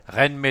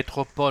Rennes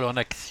Métropole en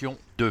Action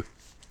 2.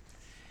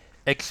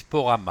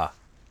 Exporama.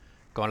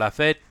 Quand la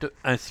fête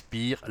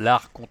inspire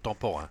l'art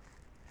contemporain.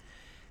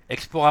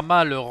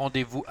 Exporama, le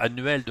rendez-vous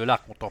annuel de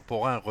l'art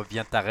contemporain,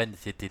 revient à Rennes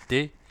cet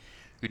été.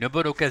 Une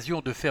bonne occasion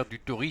de faire du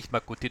tourisme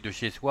à côté de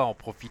chez soi en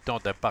profitant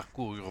d'un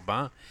parcours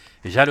urbain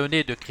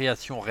jalonné de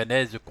créations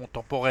rennaises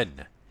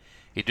contemporaines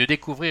et de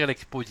découvrir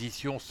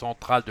l'exposition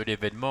centrale de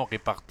l'événement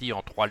répartie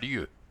en 3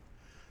 lieux.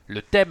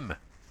 Le thème,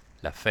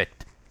 la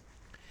fête.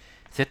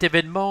 Cet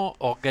événement,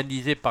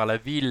 organisé par la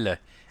Ville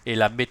et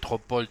la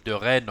Métropole de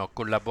Rennes en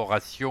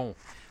collaboration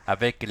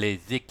avec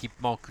les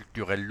équipements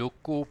culturels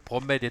locaux,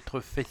 promet d'être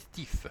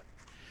festif.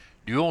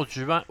 Du 11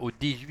 juin au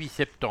 18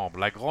 septembre,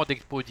 la grande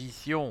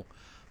exposition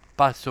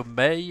Pas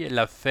sommeil,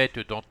 la fête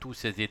dans tous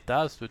ses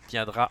états se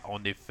tiendra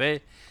en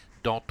effet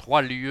dans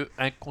 3 lieux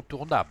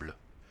incontournables: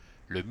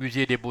 le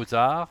Musée des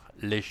Beaux-Arts,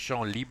 les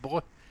Champs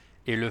Libres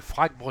et le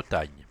Frac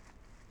Bretagne.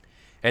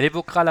 Elle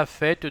évoquera la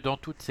fête dans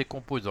toutes ses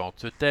composantes.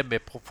 Ce thème est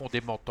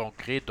profondément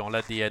ancré dans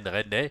l'ADN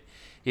rennais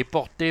et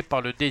porté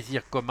par le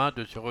désir commun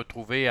de se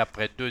retrouver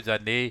après 2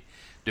 années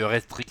de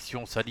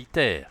restrictions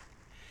sanitaires.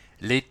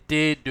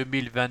 L'été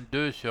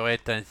 2022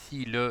 serait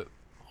ainsi le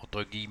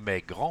entre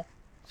guillemets, grand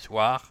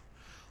soir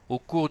au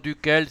cours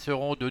duquel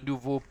seront de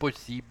nouveau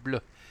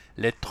possibles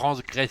les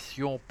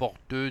transgressions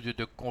porteuses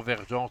de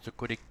convergences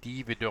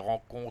collectives et de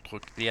rencontres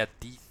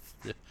créatrices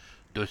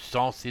de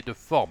sens et de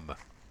forme.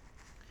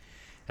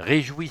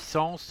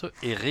 Réjouissance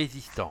et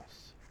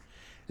résistance.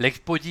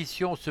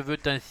 L'exposition se veut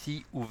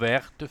ainsi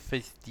ouverte,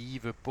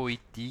 festive,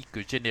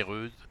 poétique,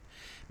 généreuse,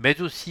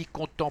 mais aussi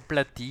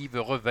contemplative,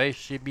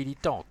 revêche et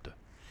militante.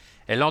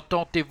 Elle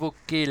entend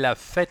évoquer la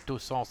fête au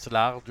sens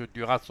large,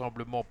 du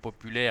rassemblement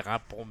populaire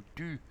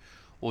impromptu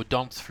au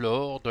dance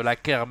floor, de la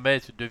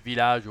kermesse de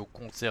village au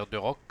concert de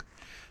rock,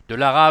 de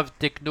la rave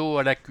techno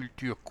à la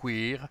culture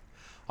queer,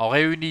 en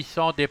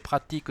réunissant des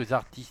pratiques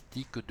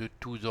artistiques de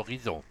tous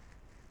horizons.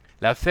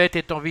 La fête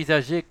est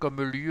envisagée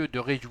comme lieu de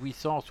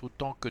réjouissance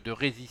autant que de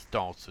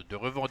résistance, de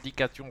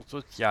revendication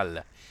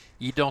sociale,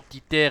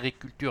 identitaire et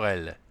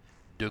culturelle,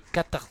 de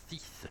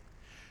catharsis,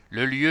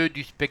 le lieu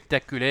du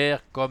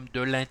spectaculaire comme de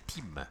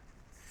l'intime.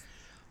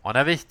 En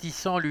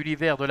investissant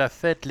l'univers de la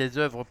fête, les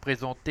œuvres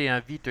présentées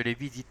invitent les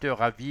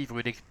visiteurs à vivre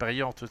une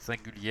expérience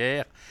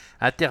singulière,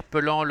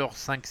 interpellant leurs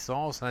 5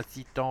 sens,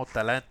 incitant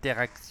à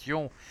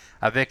l'interaction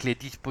avec les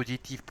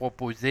dispositifs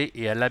proposés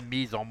et à la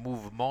mise en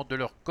mouvement de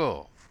leur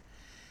corps.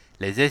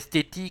 Les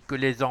esthétiques,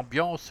 les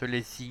ambiances,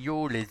 les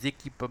signaux, les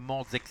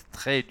équipements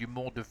extraits du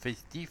monde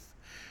festif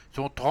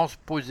sont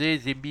transposés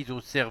et mis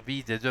au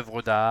service des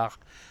œuvres d'art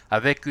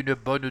avec une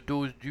bonne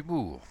dose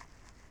d'humour.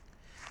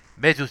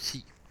 Mais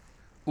aussi,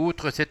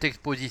 outre cette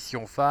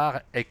exposition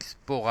phare,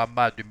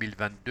 Exporama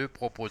 2022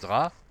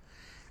 proposera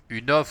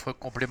une offre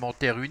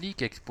complémentaire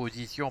unique,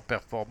 exposition,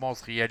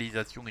 performance,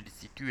 réalisation in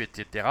situ,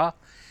 etc.,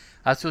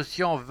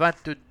 associant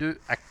 22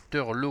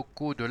 acteurs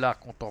locaux de l'art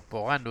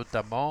contemporain,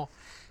 notamment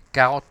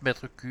 40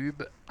 mètres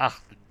cubes,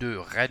 Art de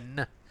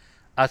Rennes,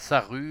 à sa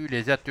rue,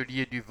 les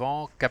Ateliers du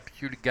Vent,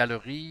 Capsule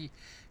Galerie,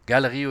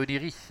 Galerie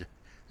Oniris,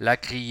 La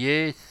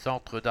Criée,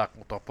 Centre d'art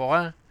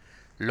contemporain,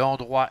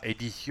 L'Endroit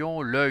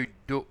Édition, L'œil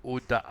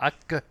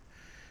d'Odaak,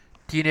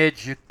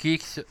 Teenage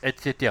Kicks,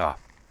 etc.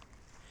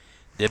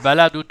 Des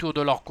balades autour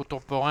de l'art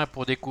contemporain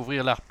pour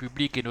découvrir l'art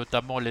public et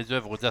notamment les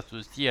œuvres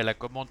associées à la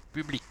commande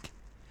publique.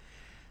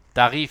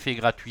 Tarifs et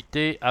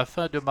gratuités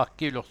afin de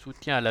marquer leur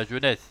soutien à la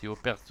jeunesse et aux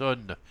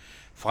personnes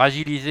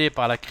fragilisées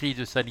par la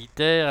crise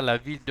sanitaire, la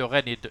ville de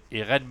Rennes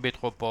et Rennes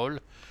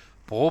Métropole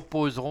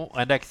proposeront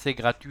un accès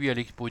gratuit à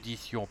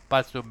l'exposition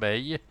Pas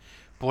sommeil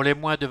pour les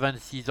moins de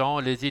 26 ans,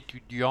 les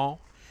étudiants,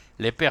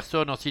 les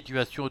personnes en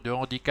situation de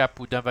handicap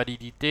ou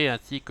d'invalidité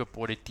ainsi que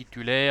pour les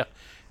titulaires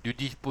du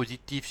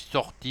dispositif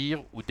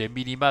Sortir ou des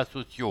minima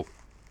sociaux.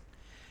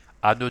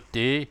 À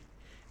noter,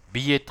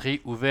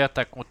 billetterie ouverte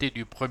à compter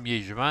du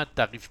 1er juin,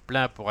 tarif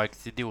plein pour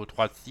accéder aux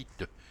 3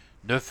 sites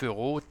 9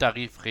 €,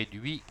 tarif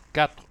réduit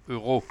 4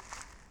 €.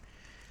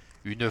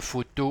 Une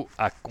photo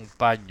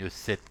accompagne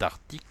cet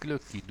article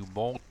qui nous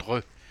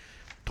montre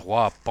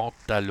 3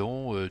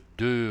 pantalons,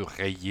 2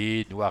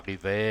 rayés noir et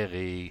vert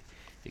et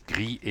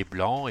gris et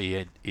blanc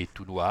et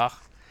tout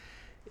noir,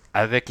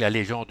 avec la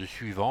légende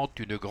suivante: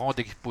 une grande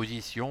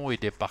exposition et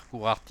des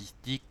parcours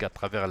artistiques à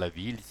travers la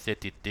ville.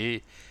 Cet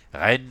été,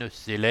 Rennes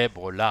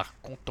célèbre l'art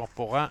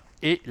contemporain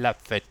et la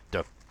fête.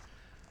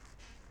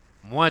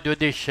 Moins de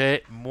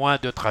déchets, moins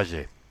de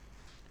trajets.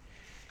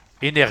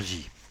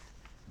 Énergie.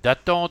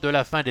 Datant de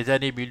la fin des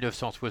années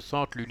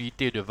 1960,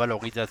 l'unité de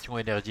valorisation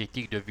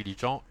énergétique de Ville,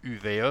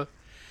 UVE,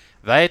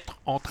 va être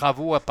en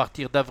travaux à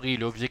partir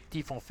d'avril.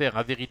 Objectif: en faire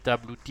un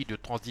véritable outil de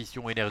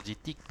transition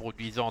énergétique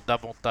produisant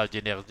davantage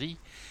d'énergie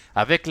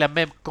avec la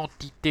même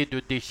quantité de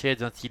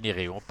déchets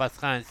incinérés. On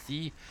passera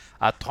ainsi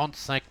à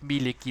 35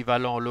 000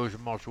 équivalents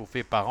logements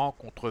chauffés par an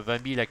contre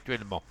 20 000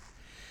 actuellement.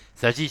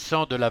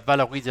 S'agissant de la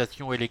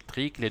valorisation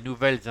électrique, les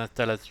nouvelles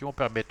installations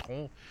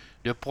permettront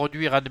de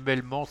produire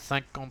annuellement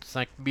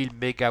 55 000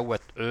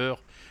 MWh,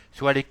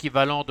 soit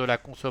l'équivalent de la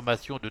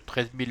consommation de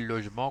 13 000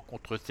 logements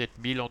contre 7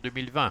 000 en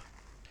 2020.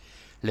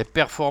 Les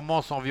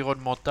performances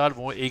environnementales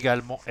vont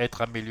également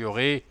être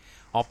améliorées,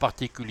 en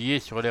particulier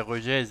sur les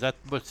rejets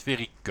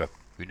atmosphériques.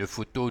 Une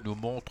photo nous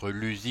montre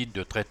l'usine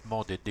de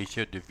traitement des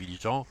déchets de Ville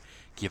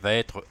qui va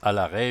être à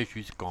l'arrêt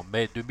jusqu'en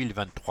mai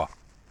 2023.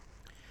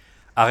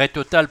 Arrêt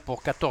total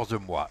pour 14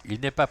 mois.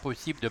 Il n'est pas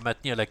possible de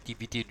maintenir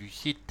l'activité du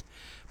site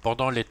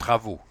pendant les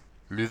travaux.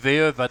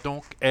 L'UVE va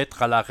donc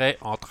être à l'arrêt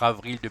entre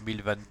avril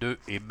 2022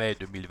 et mai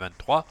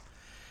 2023.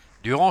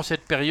 Durant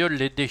cette période,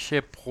 les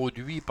déchets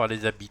produits par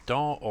les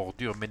habitants,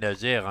 ordures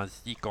ménagères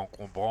ainsi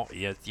qu'encombrants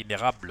et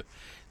incinérables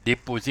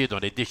déposés dans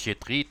les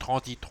déchetteries,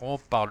 transiteront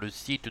par le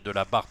site de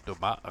la Barre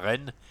Thomas,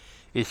 Rennes,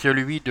 et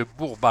celui de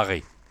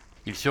Bourg-Barré.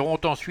 Ils seront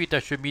ensuite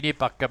acheminés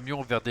par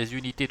camion vers des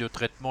unités de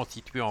traitement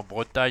situées en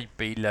Bretagne,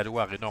 Pays de la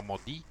Loire et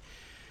Normandie.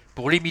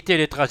 Pour limiter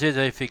les trajets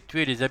à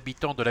effectuer, les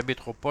habitants de la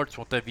métropole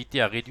sont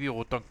invités à réduire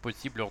autant que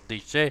possible leurs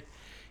déchets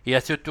et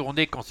à se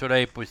tourner quand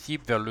cela est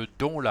possible vers le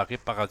don, la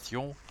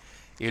réparation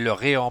et le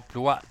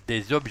réemploi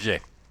des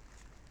objets.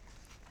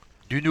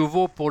 Du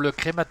nouveau pour le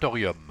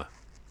crématorium.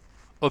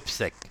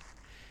 Obsèques.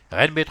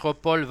 Rennes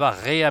Métropole va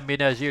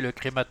réaménager le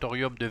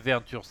crématorium de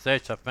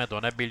Verne-sur-Sèche afin d'en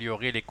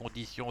améliorer les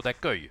conditions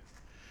d'accueil.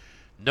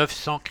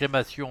 900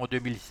 crémations en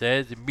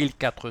 2016,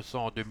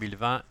 1400 en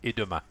 2020 et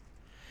demain.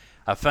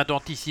 Afin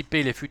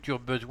d'anticiper les futurs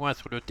besoins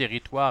sur le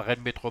territoire,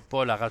 Rennes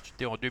Métropole a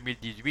racheté en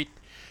 2018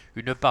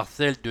 une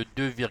parcelle de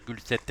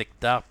 2,7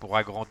 hectares pour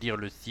agrandir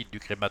le site du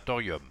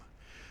crématorium.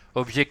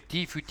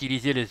 Objectif,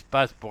 utiliser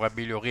l'espace pour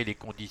améliorer les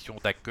conditions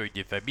d'accueil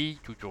des familles,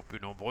 toujours plus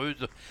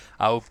nombreuses,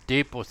 à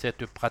opter pour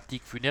cette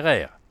pratique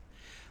funéraire.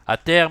 À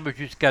terme,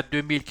 jusqu'à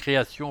 2000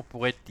 créations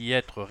pourraient y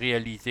être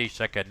réalisées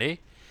chaque année.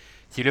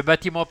 Si le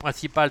bâtiment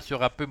principal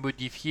sera peu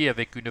modifié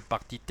avec une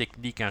partie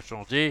technique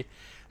inchangée,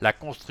 la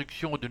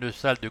construction d'une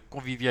salle de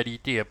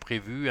convivialité est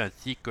prévue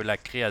ainsi que la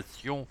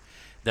création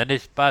d'un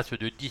espace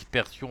de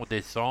dispersion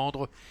des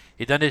cendres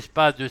et d'un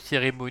espace de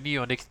cérémonie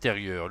en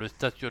extérieur. Le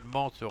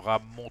stationnement sera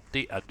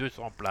monté à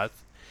 200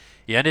 places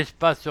et un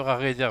espace sera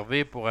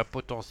réservé pour un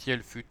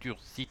potentiel futur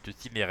site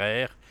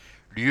cinéraire,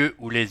 lieu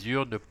où les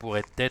urnes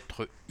pourraient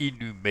être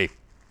inhumées.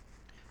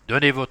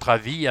 Donnez votre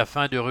avis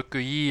afin de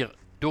recueillir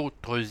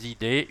d'autres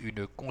idées.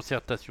 Une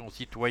concertation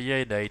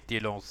citoyenne a été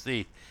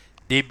lancée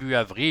début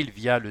avril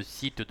via le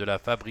site de la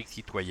Fabrique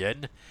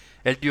citoyenne.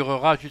 Elle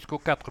durera jusqu'au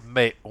 4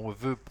 mai. On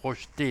veut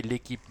projeter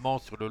l'équipement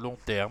sur le long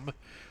terme.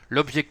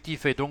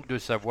 L'objectif est donc de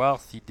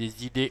savoir si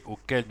des idées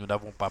auxquelles nous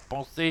n'avons pas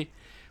pensé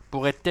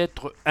pourraient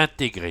être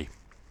intégrées.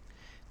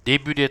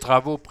 Début des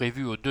travaux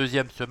prévus au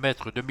deuxième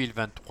semestre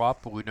 2023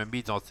 pour une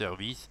mise en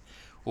service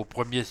au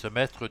premier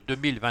semestre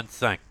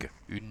 2025.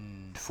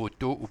 Une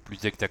photo, ou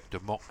plus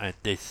exactement un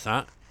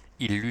dessin,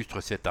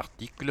 illustre cet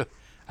article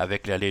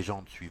avec la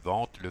légende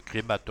suivante. Le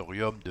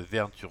crématorium de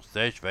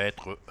Verne-sur-Sèche va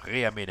être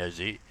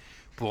réaménagé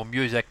pour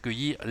mieux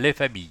accueillir les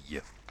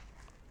familles.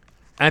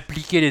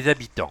 Impliquer les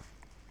habitants.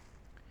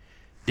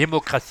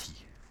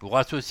 Démocratie. Pour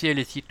associer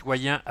les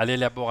citoyens à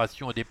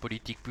l'élaboration des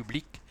politiques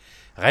publiques,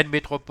 Rennes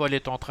Métropole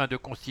est en train de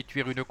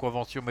constituer une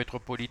convention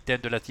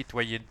métropolitaine de la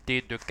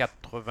citoyenneté de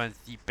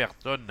 86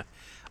 personnes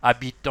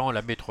habitant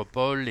la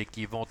métropole et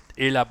qui vont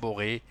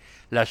élaborer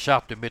la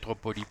charte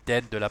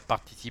métropolitaine de la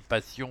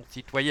participation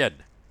citoyenne.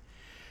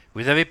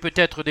 Vous avez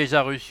peut-être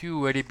déjà reçu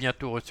ou allez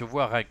bientôt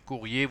recevoir un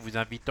courrier vous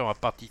invitant à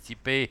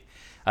participer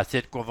à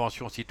cette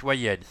convention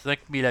citoyenne.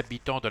 5000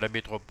 habitants de la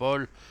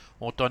métropole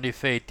ont en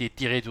effet été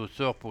tirés au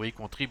sort pour y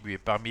contribuer.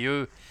 Parmi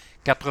eux,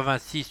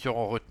 86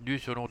 seront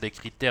retenus selon des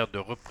critères de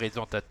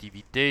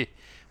représentativité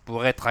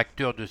pour être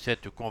acteurs de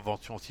cette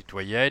convention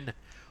citoyenne.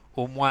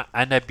 Au moins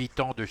un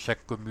habitant de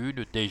chaque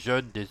commune, des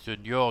jeunes, des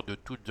seniors de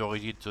toutes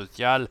origines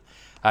sociales,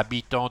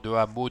 habitants de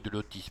hameaux, de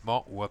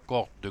lotissements ou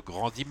encore de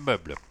grands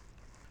immeubles.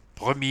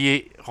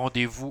 Premier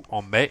rendez-vous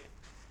en mai.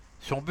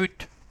 Son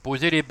but,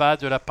 poser les bases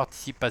de la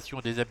participation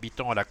des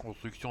habitants à la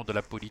construction de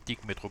la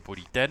politique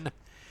métropolitaine.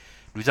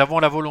 Nous avons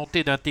la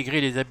volonté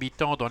d'intégrer les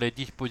habitants dans les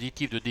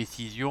dispositifs de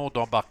décision,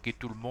 d'embarquer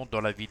tout le monde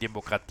dans la vie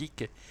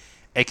démocratique,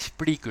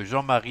 expliquent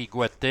Jean-Marie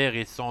Guater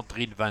et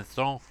Sandrine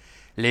Vincent,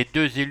 les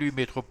deux élus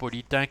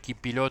métropolitains qui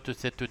pilotent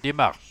cette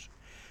démarche.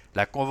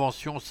 La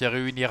convention se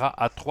réunira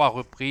à 3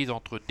 reprises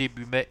entre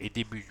début mai et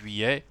début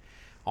juillet.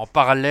 En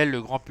parallèle,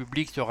 le grand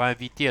public sera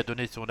invité à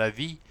donner son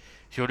avis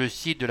sur le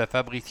site de la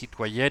Fabrique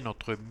citoyenne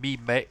entre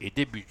mi-mai et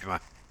début juin.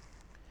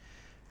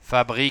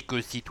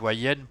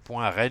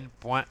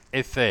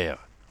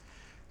 fabriquecitoyenne.rennes.fr.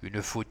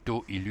 Une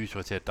photo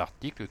illustre cet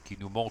article qui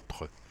nous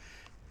montre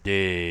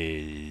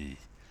des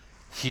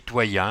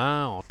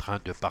citoyens en train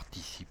de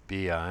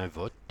participer à un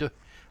vote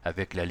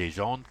avec la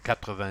légende «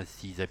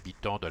 86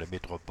 habitants de la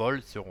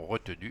métropole seront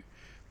retenus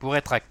pour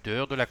être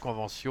acteurs de la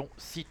convention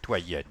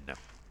citoyenne ».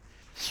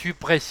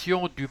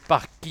 Suppression du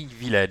parking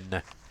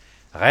Vilaine.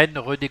 Rennes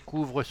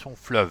redécouvre son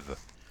fleuve.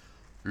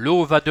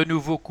 L'eau va de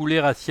nouveau couler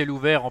à ciel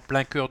ouvert en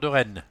plein cœur de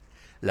Rennes.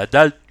 La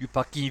dalle du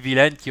parking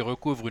Vilaine, qui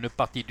recouvre une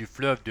partie du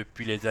fleuve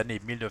depuis les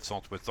années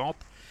 1960,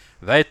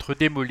 va être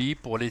démolie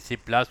pour laisser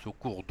place aux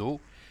cours d'eau,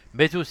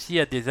 mais aussi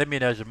à des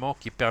aménagements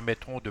qui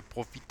permettront de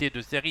profiter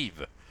de ses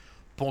rives.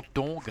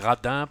 Pontons,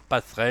 gradins,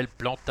 passerelles,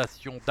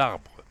 plantations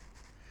d'arbres.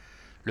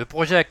 Le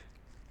projet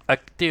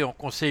acté en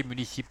conseil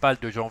municipal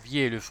de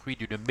janvier est le fruit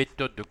d'une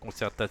méthode de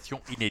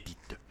concertation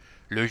inédite,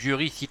 le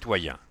jury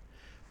citoyen.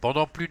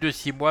 Pendant plus de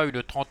 6 mois,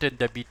 une trentaine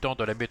d'habitants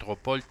de la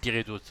métropole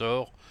tirés au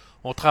sort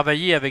ont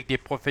travaillé avec des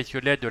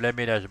professionnels de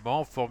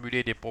l'aménagement,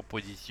 formulé des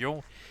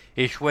propositions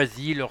et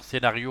choisi leur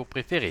scénario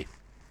préféré.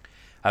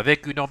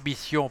 Avec une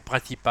ambition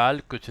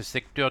principale que ce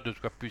secteur ne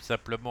soit plus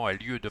simplement un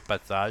lieu de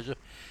passage,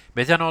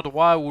 mais un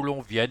endroit où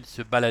l'on vienne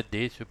se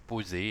balader, se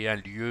poser, un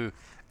lieu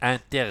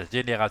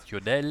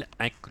intergénérationnel,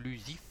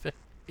 inclusif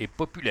et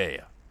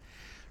populaire.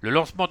 Le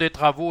lancement des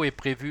travaux est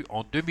prévu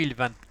en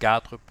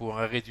 2024 pour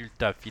un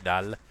résultat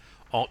final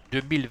en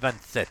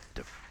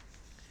 2027.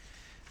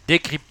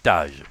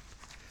 Décryptage.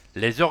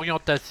 Les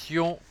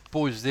orientations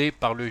posées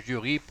par le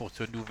jury pour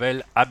ce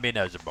nouvel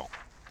aménagement.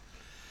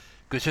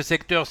 Que ce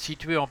secteur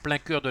situé en plein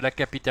cœur de la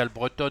capitale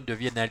bretonne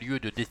devienne un lieu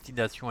de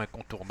destination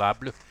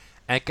incontournable,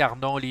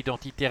 incarnant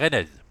l'identité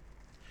rennaise.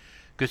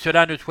 Que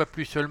cela ne soit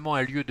plus seulement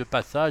un lieu de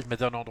passage,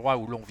 mais un endroit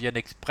où l'on vienne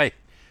exprès,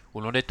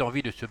 où l'on ait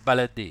envie de se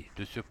balader,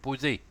 de se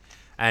poser,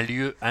 un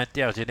lieu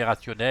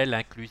intergénérationnel,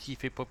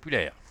 inclusif et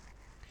populaire.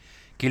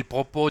 Qu'il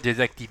propose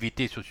des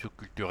activités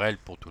socioculturelles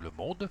pour tout le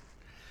monde,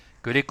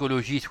 que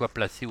l'écologie soit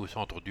placée au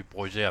centre du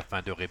projet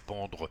afin de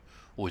répondre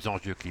aux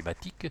enjeux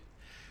climatiques,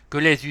 que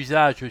les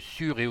usages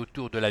sur et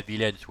autour de la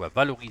Vilaine soient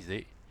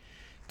valorisés,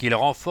 qu'il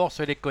renforce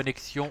les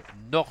connexions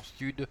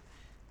nord-sud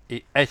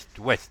et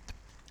est-ouest.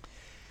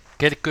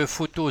 Quelques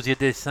photos et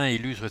dessins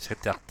illustrent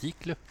cet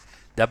article.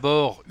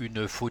 D'abord,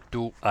 une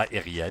photo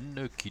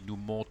aérienne qui nous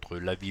montre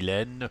la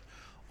Vilaine,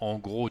 en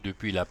gros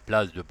depuis la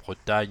place de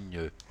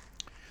Bretagne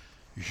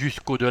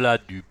jusqu'au-delà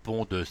du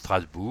pont de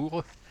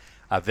Strasbourg,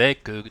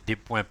 avec des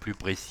points plus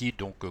précis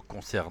donc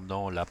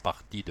concernant la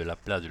partie de la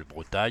place de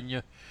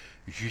Bretagne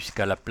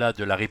jusqu'à la place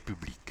de la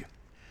République.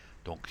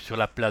 Donc sur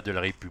la place de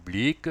la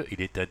République,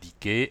 il est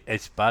indiqué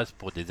espace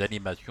pour des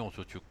animations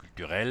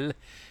socioculturelles,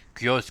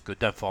 kiosque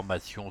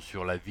d'information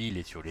sur la ville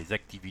et sur les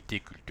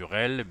activités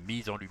culturelles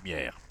mises en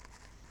lumière.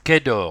 Quai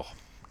d'Or,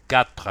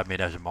 4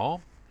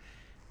 aménagements,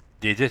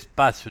 des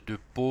espaces de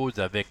pause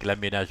avec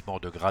l'aménagement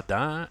de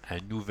gradins, un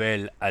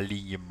nouvel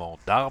alignement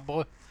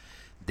d'arbres,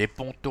 des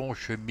pontons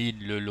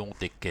cheminent le long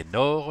des quais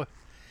nord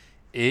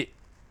et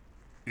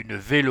une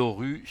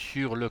vélorue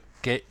sur le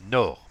quai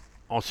nord.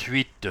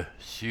 Ensuite,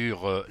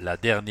 sur la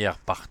dernière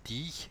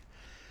partie,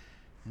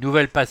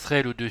 nouvelle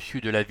passerelle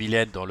au-dessus de la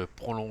Vilaine dans le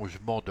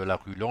prolongement de la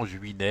rue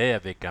Lanjuinet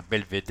avec un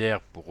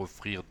belvédère pour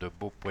offrir de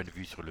beaux points de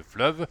vue sur le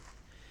fleuve.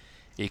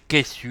 Et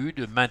quai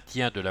sud,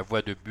 maintien de la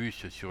voie de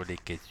bus sur les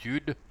quais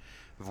sud,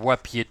 voie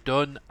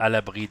piétonne à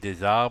l'abri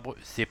des arbres,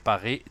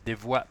 séparée des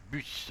voies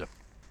bus.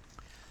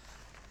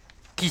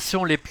 Qui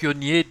sont les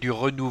pionniers du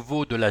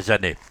renouveau de la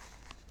Jeannet?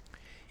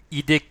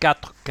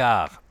 ID4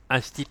 Car,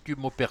 Institut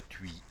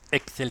Maupertuis,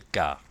 Excel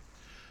Car.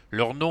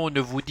 Leur nom ne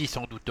vous dit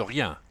sans doute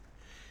rien.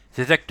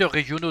 Ces acteurs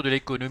régionaux de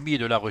l'économie et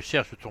de la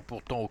recherche sont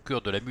pourtant au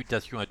cœur de la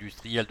mutation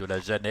industrielle de la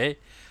Jeannet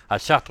à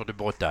Chartres de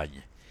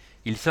Bretagne.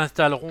 Ils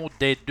s'installeront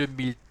dès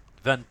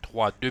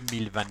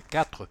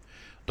 2023-2024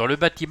 dans le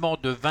bâtiment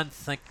de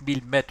 25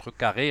 000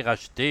 m²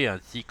 racheté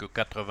ainsi que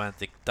 80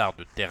 hectares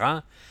de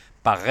terrain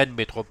par Rennes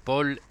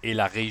Métropole et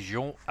la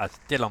région à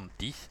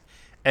Stellantis,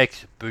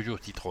 ex-Peugeot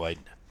Citroën.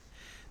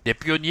 Des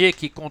pionniers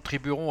qui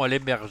contribueront à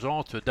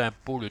l'émergence d'un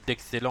pôle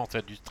d'excellence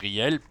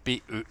industrielle,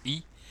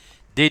 PEI,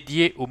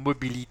 dédié aux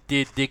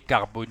mobilités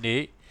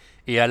décarbonées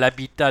et à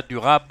l'habitat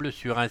durable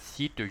sur un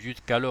site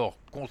jusqu'alors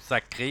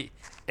consacré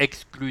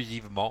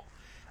exclusivement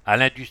à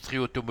l'industrie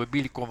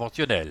automobile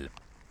conventionnelle.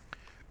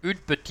 Une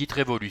petite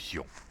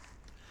révolution.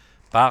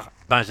 Par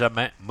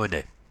Benjamin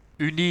Monet.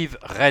 Univ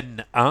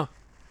Rennes 1,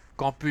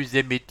 Campus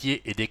des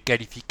métiers et des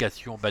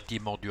qualifications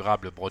bâtiments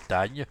durables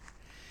Bretagne.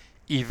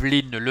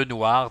 Yveline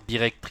Lenoir,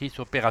 directrice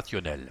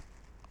opérationnelle.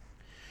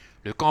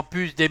 Le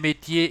campus des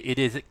métiers et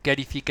des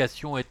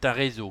qualifications est un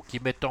réseau qui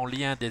met en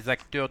lien des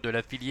acteurs de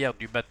la filière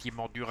du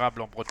bâtiment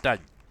durable en Bretagne.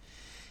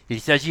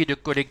 Il s'agit de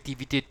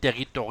collectivités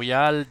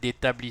territoriales,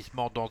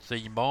 d'établissements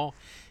d'enseignement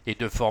et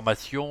de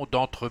formation,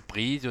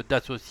 d'entreprises,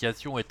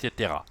 d'associations,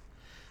 etc.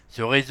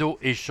 Ce réseau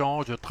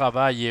échange,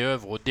 travaille et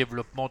œuvre au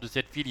développement de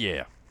cette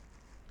filière.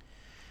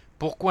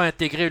 Pourquoi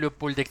intégrer le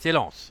pôle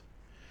d'excellence?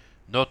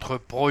 Notre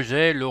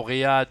projet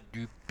lauréat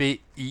du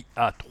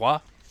PIA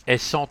 3 est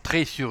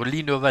centré sur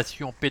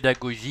l'innovation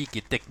pédagogique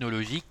et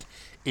technologique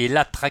et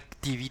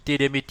l'attractivité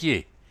des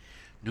métiers.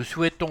 Nous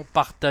souhaitons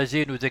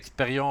partager nos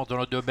expériences dans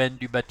le domaine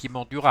du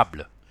bâtiment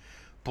durable.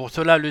 Pour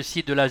cela, le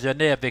site de la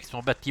Jeannet avec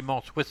son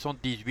bâtiment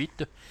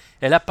 78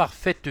 est la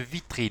parfaite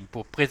vitrine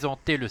pour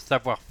présenter le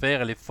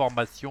savoir-faire, les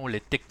formations,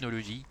 les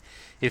technologies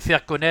et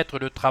faire connaître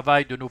le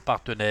travail de nos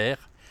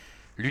partenaires,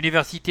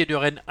 l'Université de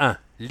Rennes 1,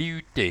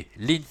 l'IUT,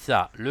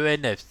 l'INSA,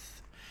 l'ENF,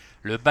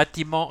 le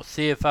bâtiment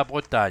CFA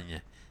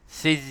Bretagne,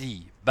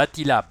 CESI,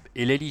 Batilab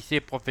et les lycées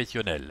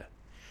professionnels.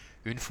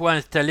 Une fois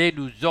installés,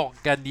 nous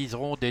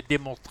organiserons des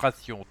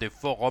démonstrations, des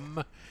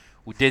forums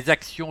ou des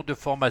actions de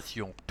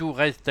formation. Tout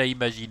reste à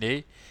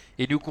imaginer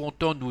et nous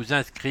comptons nous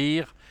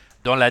inscrire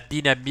dans la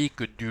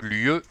dynamique du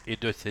lieu et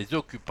de ses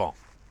occupants.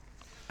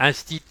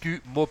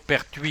 Institut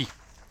Maupertuis.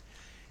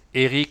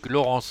 Éric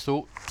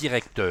Laurenceau,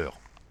 directeur.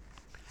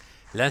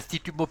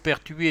 L'Institut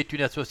Maupertuis est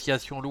une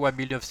association loi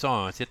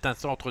 1901. C'est un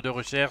centre de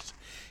recherche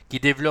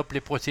qui développe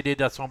les procédés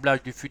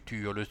d'assemblage du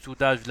futur, le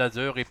soudage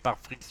laser et par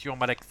friction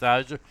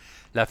malaxage,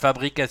 la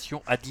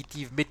fabrication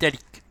additive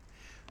métallique.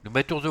 Nous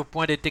mettons au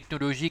point des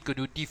technologies que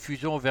nous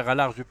diffusons vers un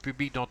large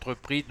public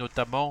d'entreprises,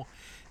 notamment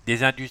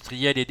des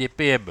industriels et des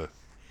PME.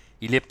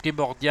 Il est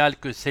primordial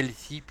que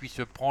celles-ci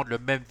puissent prendre le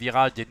même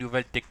virage des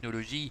nouvelles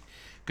technologies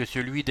que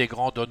celui des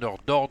grands donneurs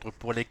d'ordre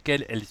pour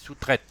lesquels elles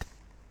sous-traitent.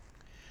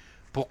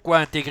 Pourquoi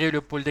intégrer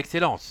le pôle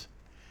d'excellence?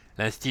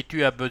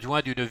 L'Institut a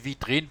besoin d'une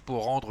vitrine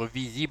pour rendre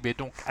visibles et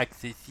donc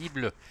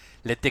accessibles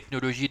les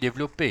technologies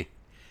développées.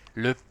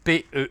 Le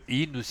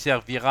PEI nous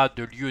servira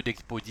de lieu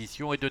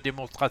d'exposition et de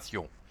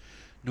démonstration.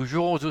 Nous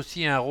jouerons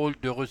aussi un rôle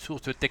de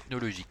ressource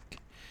technologique.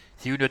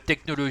 Si une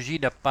technologie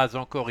n'a pas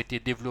encore été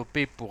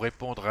développée pour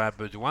répondre à un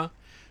besoin,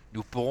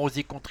 nous pourrons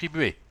y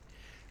contribuer.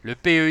 Le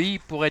PEI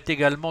pourrait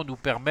également nous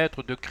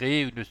permettre de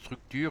créer une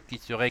structure qui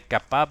serait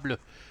capable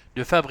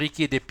de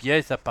fabriquer des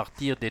pièces à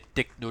partir des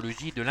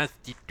technologies de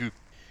l'Institut.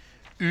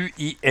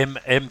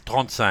 UIMM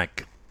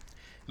 35.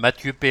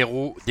 Mathieu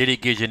Perrault,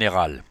 délégué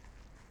général.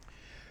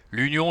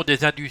 L'Union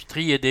des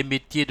industries et des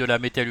métiers de la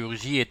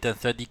métallurgie est un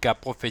syndicat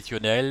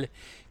professionnel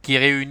qui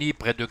réunit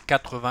près de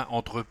 80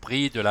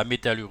 entreprises de la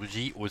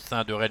métallurgie au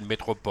sein de Rennes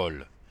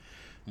Métropole.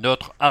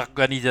 Notre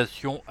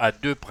organisation a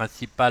deux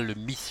principales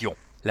missions: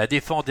 la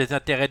défense des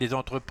intérêts des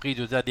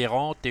entreprises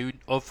adhérentes et une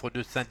offre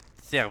de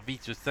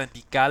services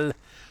syndicales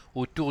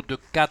autour de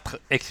 4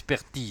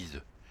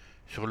 expertises: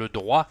 sur le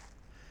droit,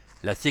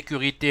 la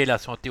sécurité et la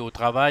santé au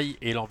travail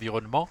et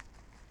l'environnement,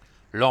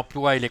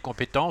 l'emploi et les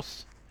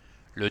compétences,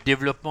 le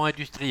développement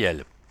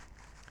industriel.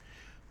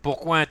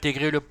 Pourquoi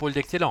intégrer le pôle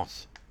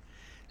d'excellence?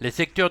 Les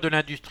secteurs de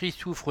l'industrie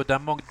souffrent d'un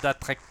manque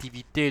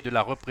d'attractivité et de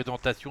la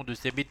représentation de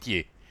ces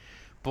métiers.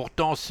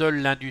 Pourtant,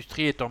 seule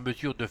l'industrie est en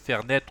mesure de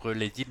faire naître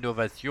les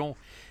innovations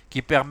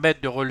qui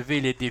permettent de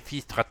relever les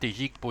défis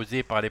stratégiques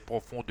posés par les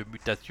profondes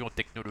mutations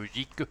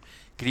technologiques,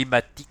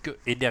 climatiques,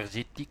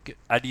 énergétiques,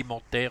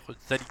 alimentaires,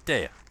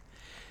 sanitaires.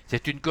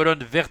 C'est une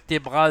colonne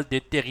vertébrale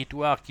des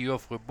territoires qui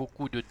offre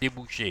beaucoup de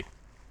débouchés.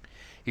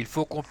 Il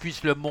faut qu'on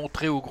puisse le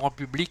montrer au grand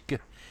public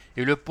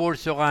et le pôle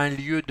sera un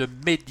lieu de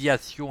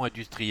médiation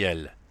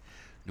industrielle.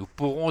 Nous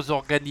pourrons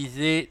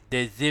organiser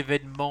des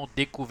événements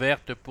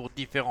découvertes pour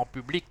différents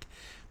publics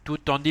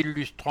tout en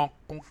illustrant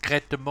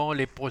concrètement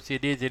les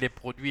procédés et les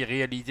produits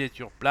réalisés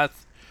sur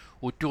place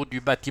autour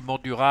du bâtiment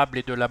durable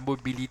et de la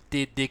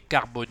mobilité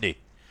décarbonée.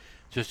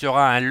 Ce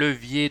sera un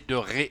levier de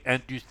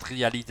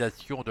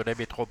réindustrialisation de la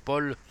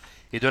métropole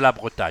et de la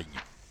Bretagne.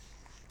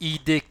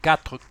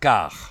 ID4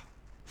 Car.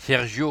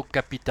 Sergio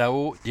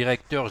Capitao,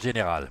 directeur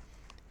général.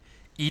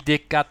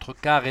 ID4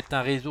 Car est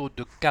un réseau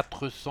de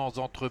 400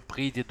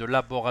 entreprises et de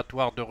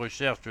laboratoires de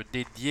recherche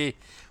dédiés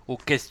aux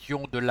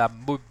questions de la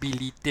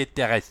mobilité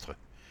terrestre.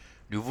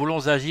 Nous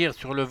voulons agir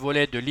sur le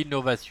volet de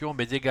l'innovation,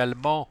 mais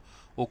également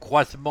au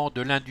croisement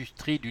de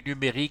l'industrie du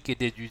numérique et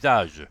des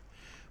usages.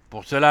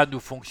 Pour cela, nous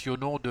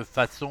fonctionnons de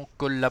façon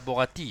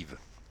collaborative.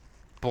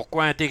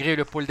 Pourquoi intégrer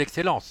le pôle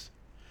d'excellence?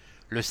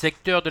 Le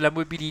secteur de la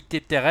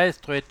mobilité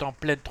terrestre est en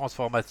pleine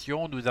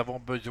transformation. Nous avons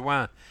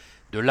besoin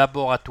de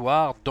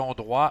laboratoires,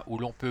 d'endroits où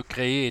l'on peut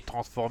créer et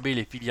transformer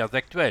les filières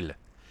actuelles.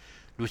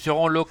 Nous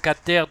serons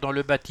locataires dans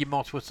le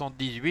bâtiment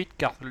 78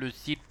 car le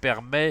site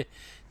permet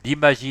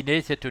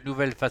d'imaginer cette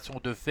nouvelle façon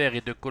de faire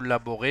et de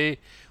collaborer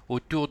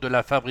autour de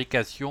la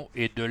fabrication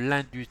et de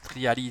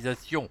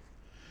l'industrialisation.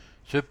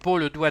 Ce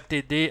pôle doit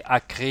aider à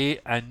créer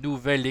un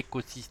nouvel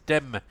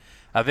écosystème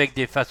avec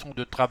des façons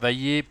de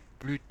travailler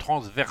plus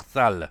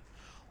transversales.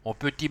 On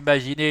peut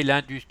imaginer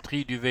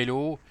l'industrie du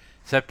vélo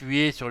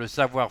s'appuyer sur le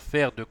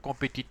savoir-faire de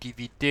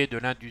compétitivité de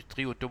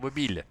l'industrie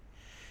automobile.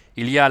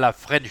 Il y a la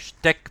French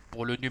Tech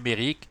pour le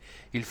numérique,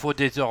 il faut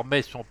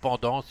désormais son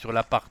pendant sur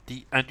la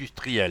partie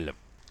industrielle.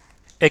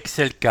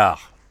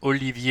 Excelcar,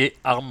 Olivier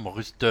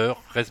Armbruster,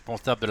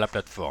 responsable de la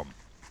plateforme.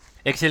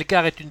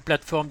 Excelcar est une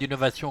plateforme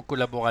d'innovation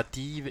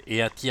collaborative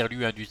et un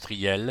tiers-lieu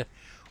industriel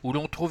où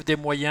l'on trouve des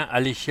moyens à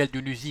l'échelle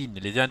d'une usine.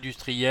 Les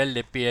industriels,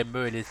 les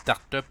PME et les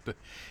start-up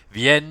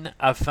viennent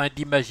afin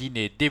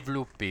d'imaginer,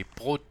 développer,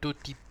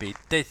 prototyper,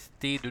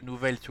 tester de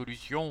nouvelles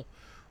solutions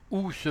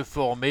ou se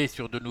former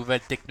sur de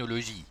nouvelles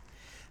technologies.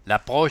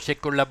 L'approche est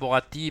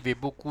collaborative et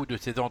beaucoup de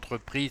ces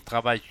entreprises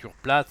travaillent sur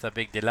place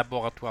avec des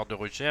laboratoires de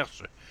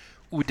recherche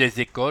ou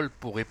des écoles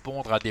pour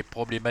répondre à des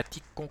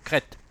problématiques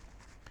concrètes.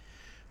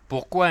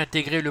 Pourquoi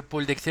intégrer le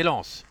pôle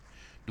d'excellence?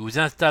 Nous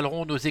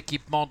installerons nos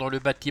équipements dans le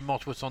bâtiment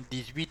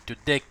 78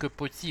 dès que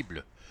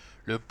possible.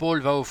 Le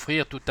pôle va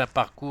offrir tout un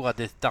parcours à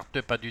des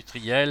start-up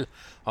industrielles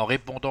en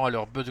répondant à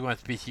leurs besoins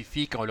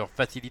spécifiques, en leur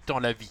facilitant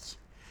la vie.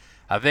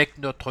 Avec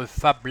notre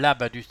Fab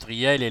Lab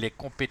industriel et les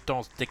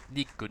compétences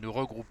techniques que nous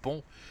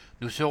regroupons,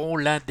 nous serons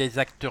l'un des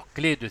acteurs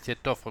clés de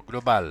cette offre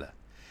globale.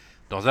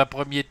 Dans un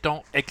premier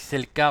temps,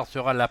 Excelcar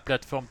sera la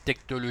plateforme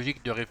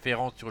technologique de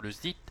référence sur le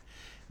site,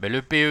 mais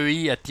le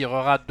PEI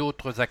attirera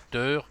d'autres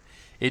acteurs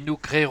et nous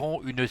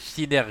créerons une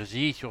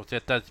synergie sur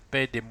cet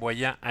aspect des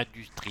moyens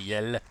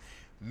industriels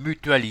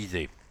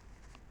mutualisés.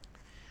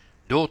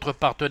 D'autres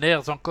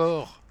partenaires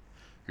encore,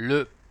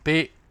 le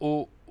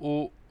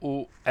POOOL,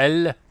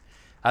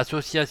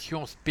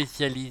 association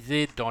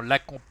spécialisée dans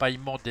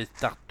l'accompagnement des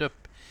startups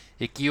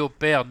et qui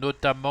opère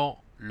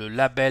notamment le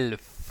label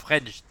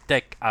French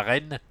Tech à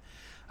Rennes,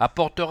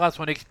 apportera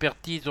son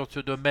expertise dans ce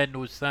domaine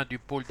au sein du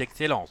pôle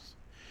d'excellence.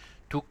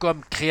 Tout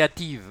comme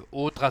Creative,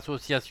 autre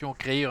association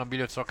créée en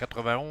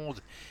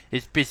 1991 et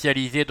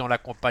spécialisée dans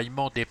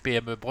l'accompagnement des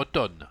PME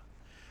bretonnes.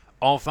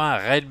 Enfin,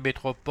 Rennes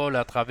Métropole,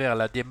 à travers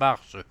la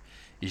démarche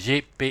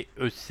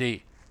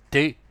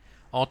GPEC-T,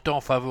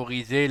 entend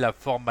favoriser la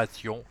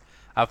formation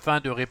afin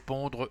de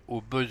répondre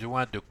aux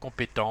besoins de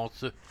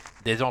compétences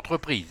des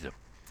entreprises.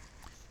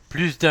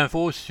 Plus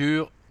d'infos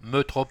sur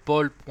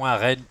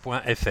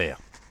métropole.rennes.fr.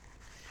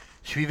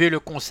 Suivez le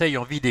conseil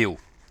en vidéo.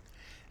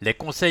 Les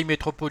conseils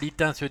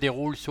métropolitains se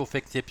déroulent, sauf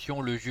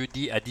exception, le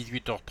jeudi à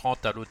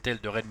 18h30 à l'hôtel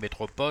de Rennes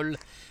Métropole,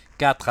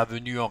 4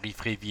 avenue Henri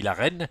Fréville à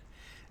Rennes.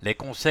 Les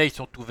conseils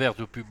sont ouverts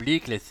au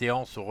public, les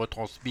séances sont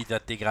retransmises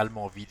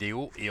intégralement en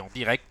vidéo et en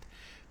direct,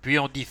 puis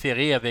en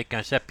différé avec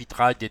un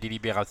chapitrage des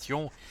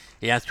délibérations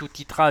et un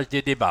sous-titrage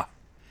des débats.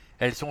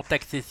 Elles sont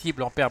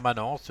accessibles en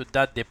permanence,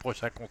 date des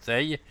prochains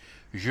conseils,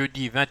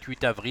 jeudi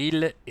 28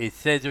 avril et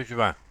 16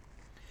 juin.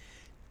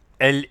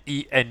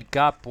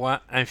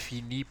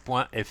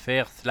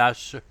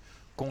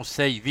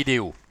 link.infini.fr/conseil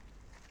vidéo.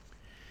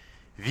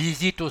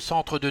 Visite au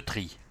centre de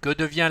tri. Que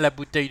devient la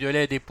bouteille de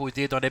lait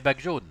déposée dans les bacs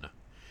jaunes ?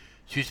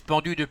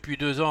 Suspendues depuis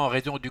 2 ans en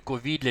raison du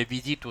Covid, les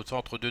visites au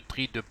centre de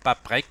tri de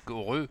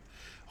Paprec-Heureux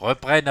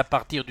reprennent à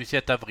partir du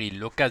 7 avril.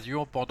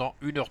 L'occasion pendant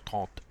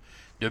 1h30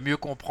 de mieux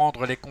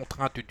comprendre les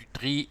contraintes du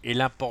tri et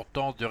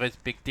l'importance de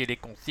respecter les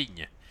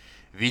consignes.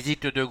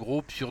 Visite de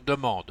groupe sur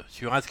demande,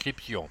 sur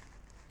inscription.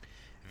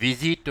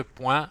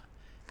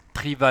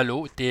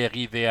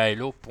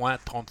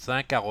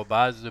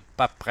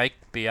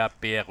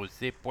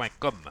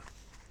 visite.trivalo.35@paprec.com.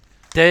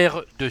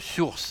 Terre de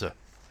source.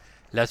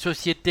 La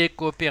Société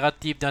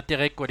coopérative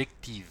d'intérêt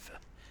collectif,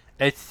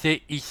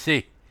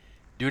 SCIC,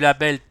 du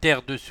label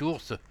Terre de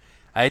source,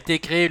 a été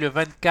créée le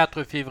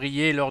 24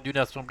 février lors d'une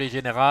assemblée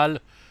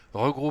générale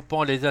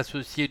regroupant les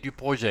associés du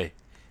projet,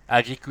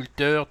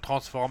 agriculteurs,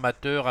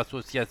 transformateurs,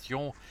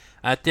 associations,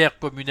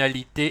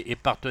 intercommunalités et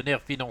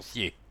partenaires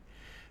financiers.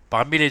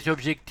 Parmi les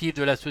objectifs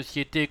de la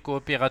société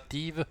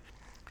coopérative,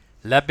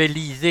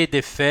 labelliser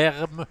des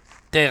fermes,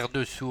 terres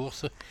de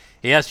source,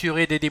 et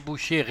assurer des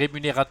débouchés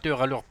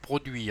rémunérateurs à leurs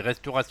produits,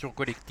 restauration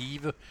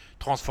collective,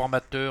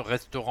 transformateurs,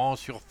 restaurants,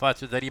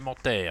 surfaces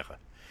alimentaires.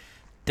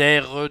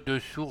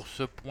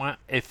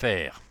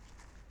 terredesource.fr.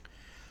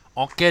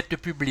 Enquête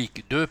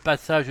publique, 2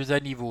 passages à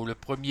niveau, le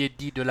premier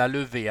dit de la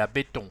Levée à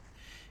Béton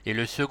et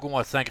le second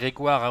à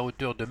Saint-Grégoire à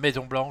hauteur de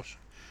Maison Blanche,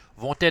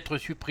 vont être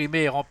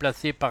supprimés et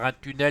remplacés par un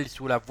tunnel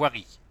sous la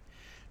voirie.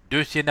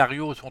 2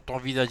 scénarios sont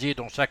envisagés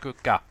dans chaque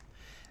cas.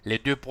 Les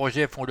 2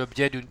 projets font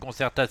l'objet d'une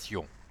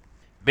concertation.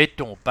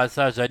 Béton,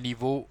 passage à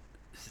niveau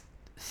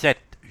 7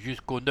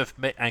 jusqu'au 9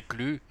 mai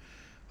inclus,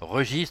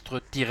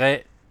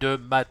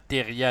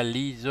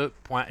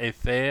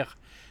 registre-dematerialise.fr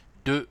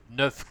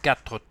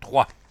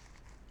 2943.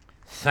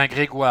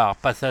 Saint-Grégoire,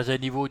 passage à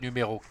niveau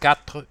numéro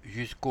 4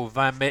 jusqu'au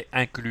 20 mai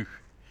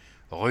inclus,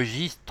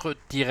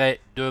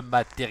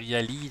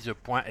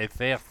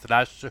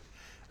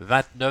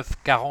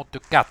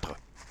 registre-dematerialise.fr/2944.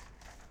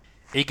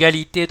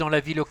 Égalité dans la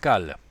vie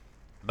locale.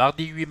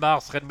 Mardi 8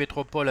 mars, Rennes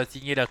Métropole a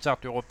signé la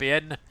charte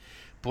européenne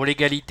pour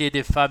l'égalité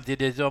des femmes et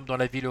des hommes dans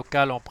la vie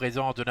locale en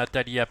présence de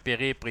Nathalie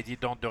Appéré,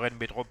 présidente de Rennes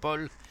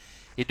Métropole,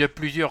 et de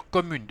plusieurs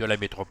communes de la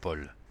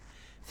métropole.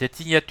 Cette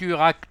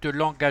signature acte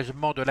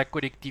l'engagement de la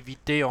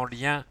collectivité en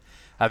lien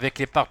avec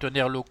les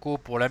partenaires locaux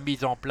pour la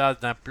mise en place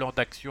d'un plan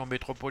d'action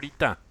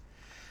métropolitain.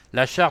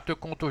 La charte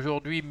compte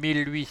aujourd'hui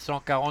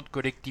 1840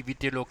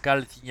 collectivités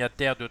locales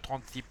signataires de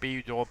 36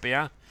 pays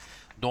européens,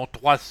 dont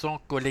 300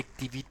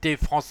 collectivités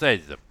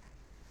françaises.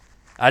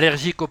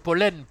 Allergique au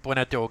pollen ?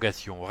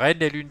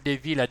 Rennes est l'une des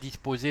villes à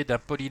disposer d'un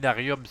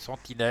pollinarium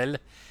sentinelle,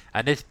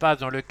 un espace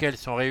dans lequel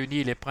sont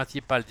réunies les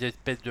principales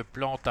espèces de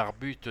plantes,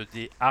 arbustes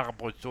et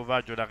arbres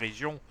sauvages de la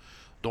région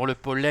dont le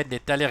pollen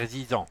est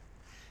allergisant.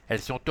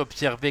 Elles sont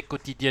observées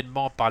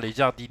quotidiennement par les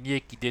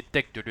jardiniers qui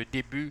détectent le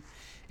début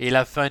et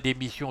la fin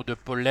d'émission de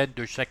pollen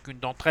de chacune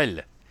d'entre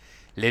elles.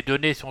 Les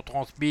données sont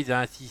transmises à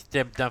un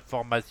système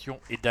d'information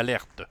et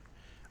d'alerte.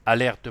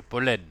 Alerte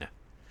pollen.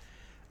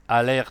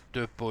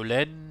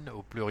 alertepollen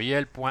au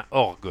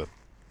pluriel.org.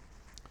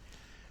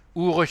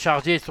 Où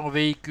recharger son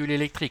véhicule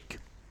électrique ?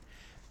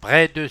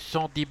 Près de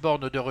 110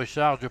 bornes de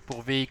recharge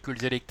pour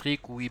véhicules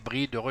électriques ou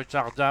hybrides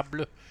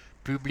rechargeables,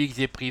 publics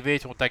et privés,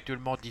 sont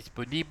actuellement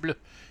disponibles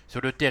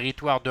sur le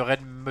territoire de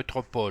Rennes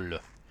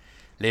Métropole.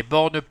 Les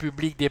bornes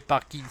publiques des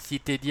parkings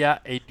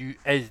Citédia et du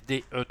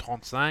SDE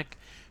 35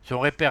 sont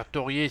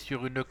répertoriées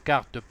sur une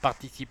carte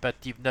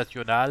participative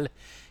nationale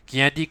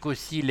qui indique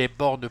aussi les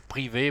bornes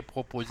privées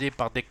proposées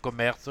par des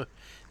commerces,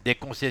 des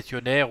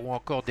concessionnaires ou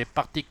encore des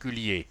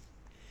particuliers.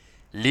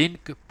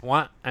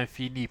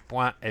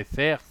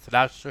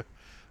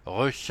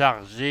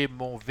 link.infini.fr/recharger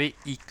mon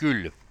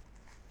véhicule.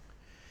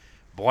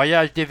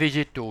 Broyage des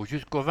végétaux.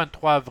 Jusqu'au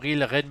 23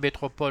 avril, Rennes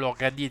Métropole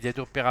organise des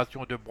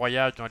opérations de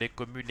broyage dans les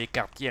communes et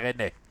quartiers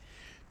rennais.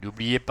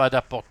 N'oubliez pas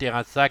d'apporter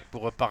un sac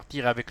pour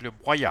repartir avec le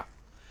broyat.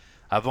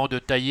 Avant de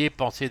tailler,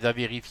 pensez à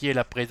vérifier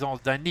la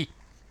présence d'un nid.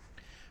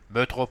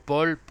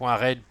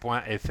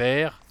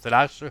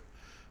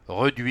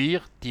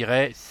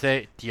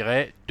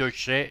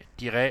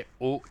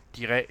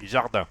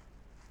 métropole.rennes.fr/reduire-c'est-déchets-au-jardin.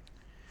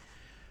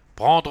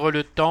 Prendre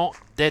le temps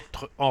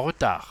d'être en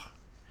retard.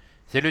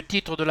 C'est le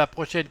titre de la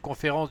prochaine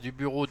conférence du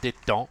Bureau des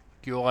temps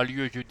qui aura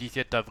lieu jeudi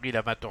 7 avril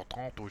à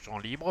 20h30 au Champ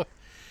Libre.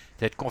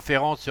 Cette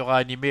conférence sera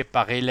animée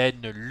par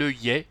Hélène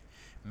Leuillet,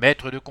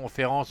 maître de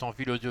conférence en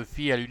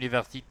philosophie à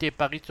l'université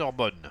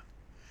Paris-Sorbonne.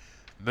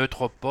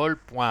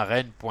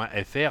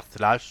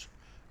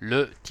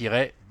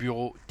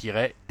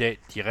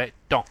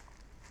 métropole.rennes.fr/le-bureau-des-temps.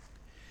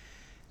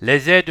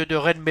 Les aides de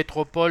Rennes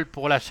Métropole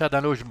pour l'achat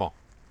d'un logement.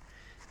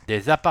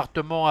 Des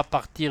appartements à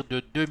partir de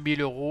 2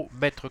 000 €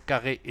 mètre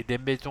carré et des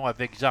maisons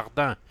avec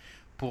jardin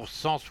pour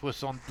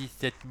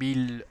 177 000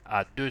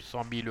 à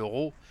 200 000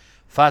 €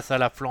 face à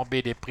la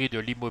flambée des prix de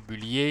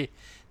l'immobilier.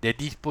 Des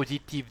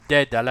dispositifs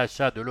d'aide à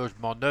l'achat de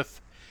logements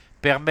neufs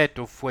permettent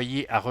aux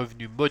foyers à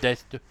revenus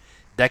modestes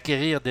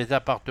d'acquérir des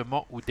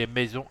appartements ou des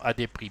maisons à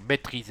des prix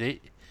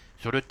maîtrisés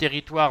sur le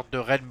territoire de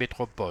Rennes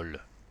Métropole.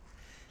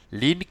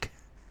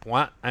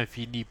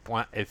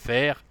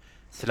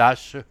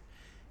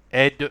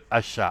 link.infini.fr/aide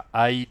achat,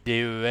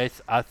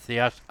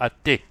 AIDESACHAT.